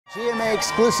GMA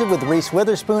exclusive with Reese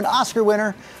Witherspoon, Oscar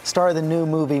winner, star of the new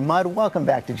movie Mud. Welcome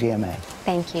back to GMA.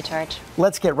 Thank you, George.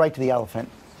 Let's get right to the elephant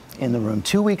in the room.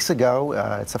 2 weeks ago,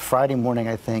 it's a Friday morning,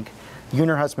 I think, you and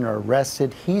your husband are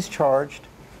arrested. He's charged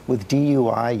with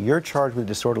DUI. You're charged with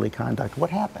disorderly conduct.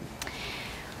 What happened?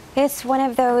 It's one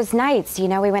of those nights, you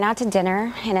know, we went out to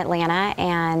dinner in Atlanta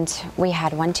and we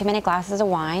had one too many glasses of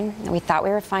wine. We thought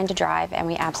we were fine to drive and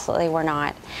we absolutely were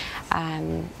not.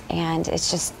 And it's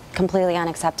just completely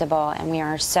unacceptable and we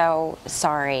are so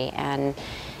sorry and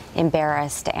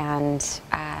embarrassed and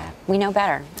we know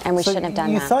better and we shouldn't have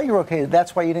done that. You thought you were okay.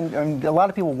 That's why you didn't. I mean, a lot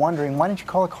of people wondering, why didn't you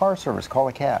call a car service, call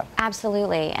a cab?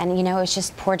 Absolutely. And, you know, it was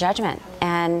just poor judgment.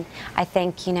 And I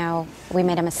think, you know, we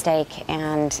made a mistake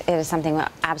and it is something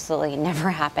that absolutely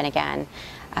never happen again.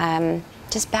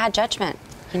 Just bad judgment,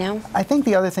 you know? I think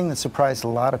the other thing that surprised a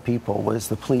lot of people was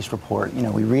the police report. You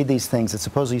know, we read these things that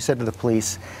supposedly you said to the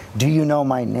police, do you know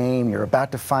my name? You're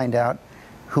about to find out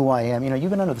who I am. You know,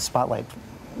 you've been under the spotlight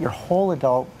your whole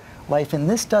adult life, and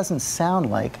this doesn't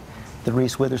sound like the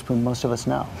Reese Witherspoon most of us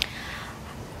know.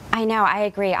 I know, I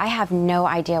agree. I have no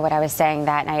idea what I was saying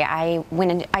that night.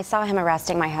 I saw him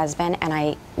arresting my husband and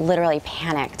I literally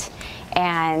panicked.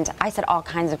 And I said all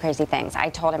kinds of crazy things. I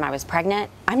told him I was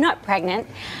pregnant. I'm not pregnant.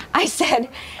 I said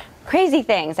crazy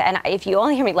things. And if you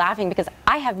only hear me laughing because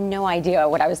I have no idea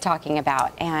what I was talking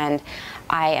about. And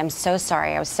I am so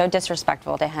sorry. I was so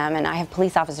disrespectful to him. And I have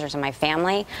police officers in my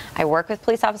family. I work with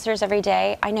police officers every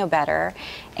day. I know better.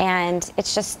 And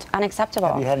it's just unacceptable.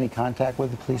 Have you had any contact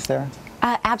with the police there?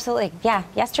 Absolutely, yeah.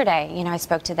 Yesterday, you know, I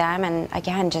spoke to them and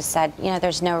again just said, you know,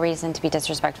 there's no reason to be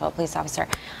disrespectful to a police officer.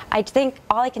 I think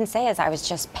all I can say is I was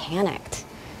just panicked.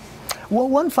 Well,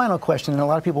 one final question, and a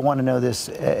lot of people want to know this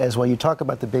as well. You talk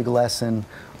about the big lesson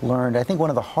learned. I think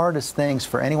one of the hardest things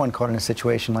for anyone caught in a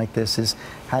situation like this is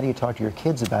how do you talk to your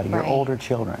kids about it, your older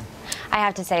children? I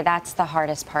have to say that's the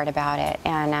hardest part about it,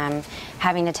 and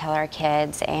having to tell our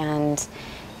kids and,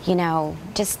 you know,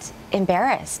 just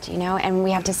embarrassed, you know, and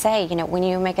we have to say, you know, when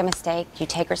you make a mistake, you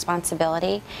take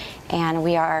responsibility, and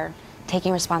we are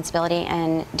taking responsibility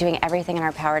and doing everything in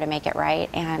our power to make it right,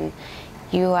 and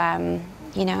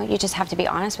you know, you just have to be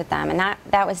honest with them, and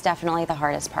that was definitely the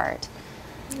hardest part.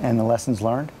 And the lessons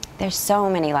learned? There's so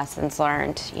many lessons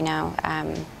learned, you know,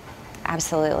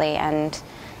 absolutely, and,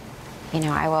 you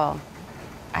know,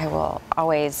 I will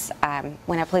always,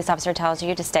 when a police officer tells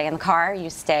you to stay in the car, you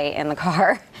stay in the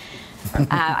car.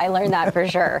 I learned that for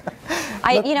sure.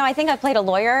 You know, I think I've played a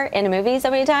lawyer in a movie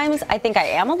so many times. I think I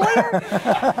am a lawyer.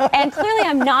 And clearly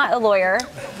I'm not a lawyer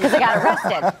because I got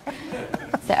arrested.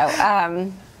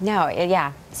 So, no,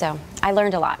 yeah, so I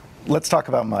learned a lot. Let's talk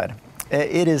about Mud.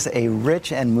 It is a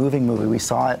rich and moving movie. We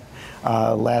saw it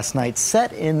last night,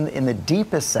 set in the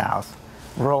deepest South,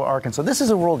 rural Arkansas. This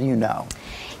is a world you know.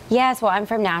 Yes, well, I'm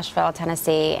from Nashville,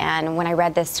 Tennessee, and when I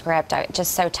read this script, it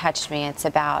just so touched me. It's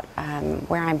about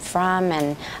where I'm from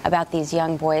and about these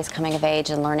young boys coming of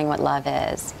age and learning what love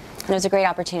is. And it was a great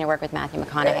opportunity to work with Matthew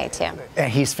McConaughey, too.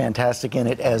 And he's fantastic in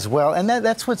it as well. And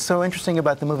that's what's so interesting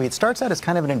about the movie. It starts out as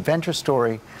kind of an adventure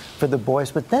story for the boys,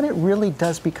 but then it really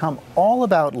does become all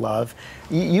about love.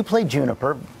 You play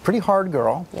Juniper, pretty hard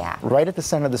girl, right at the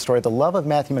center of the story, the love of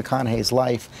Matthew McConaughey's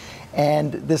life.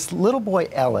 And this little boy,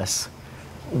 Ellis,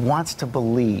 wants to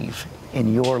believe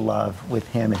in your love with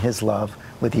him and his love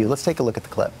with you. Let's take a look at the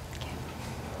clip.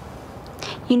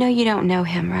 Okay. You know you don't know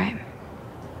him, right?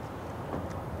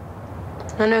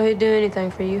 I know he'd do anything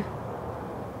for you.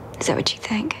 Is that what you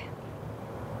think?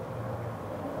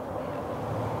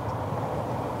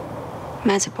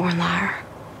 Matt's a born liar.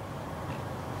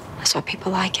 That's why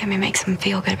people like him. He makes them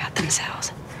feel good about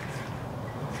themselves.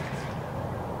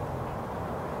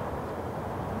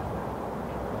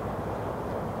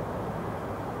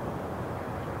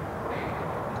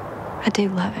 I do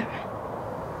love him.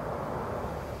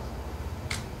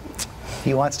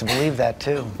 He wants to believe that,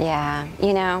 too. Yeah,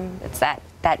 you know, it's that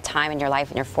time in your life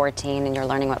when you're 14 and you're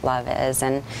learning what love is.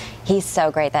 And he's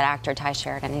so great, that actor, Ty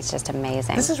Sheridan. He's just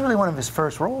amazing. This is really one of his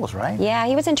first roles, right? Yeah,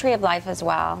 he was in Tree of Life as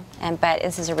well. But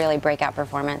this is a really breakout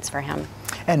performance for him.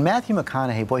 And Matthew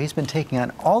McConaughey, boy, he's been taking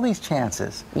on all these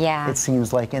chances, it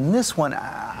seems like. And this one,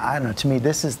 I don't know, to me,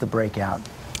 this is the breakout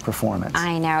performance.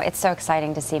 I know. It's so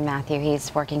exciting to see Matthew.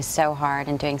 He's working so hard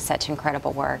and doing such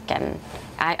incredible work. And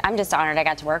I'm just honored I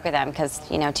got to work with him because,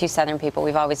 you know, two Southern people,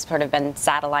 we've always sort of been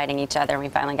satelliting each other, and we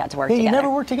finally got to work together. You never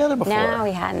worked together before? No,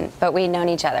 we hadn't, but we'd known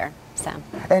each other. So.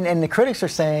 And the critics are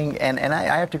saying, and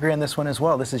I have to agree on this one as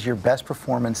well, this is your best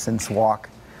performance since Walk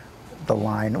the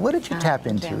Line. What did you tap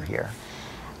into here?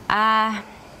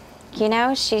 You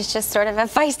know, she's just sort of a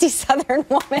feisty Southern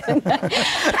woman,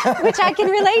 which I can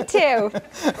relate to.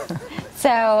 So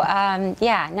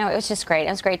yeah, no, it was just great. It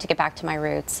was great to get back to my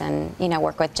roots and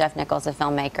work with Jeff Nichols, a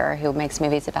filmmaker who makes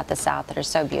movies about the South that are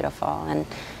so beautiful, and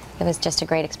it was just a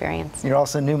great experience. You're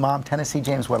also a new mom. Tennessee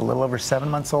James, what, a little over 7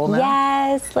 months old now?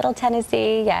 Yes, little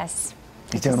Tennessee, yes.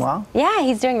 He's doing well? Yeah,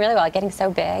 he's doing really well, getting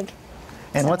so big.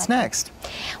 And So what's next?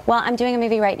 Well, I'm doing a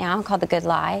movie right now called The Good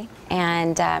Lie,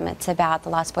 and it's about the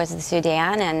Lost Boys of the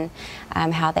Sudan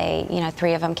and how they,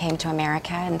 3 of them came to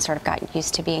America and sort of got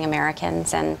used to being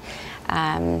Americans, and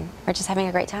we're just having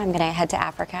a great time. I'm going to head to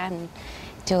Africa and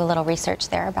do a little research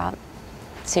there about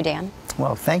Sudan.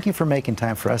 Well, thank you for making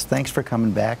time for us. Thanks for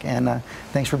coming back, and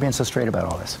thanks for being so straight about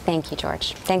all this. Thanks,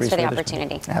 George. Thanks Reese for the Witherspoon.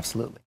 opportunity. Absolutely.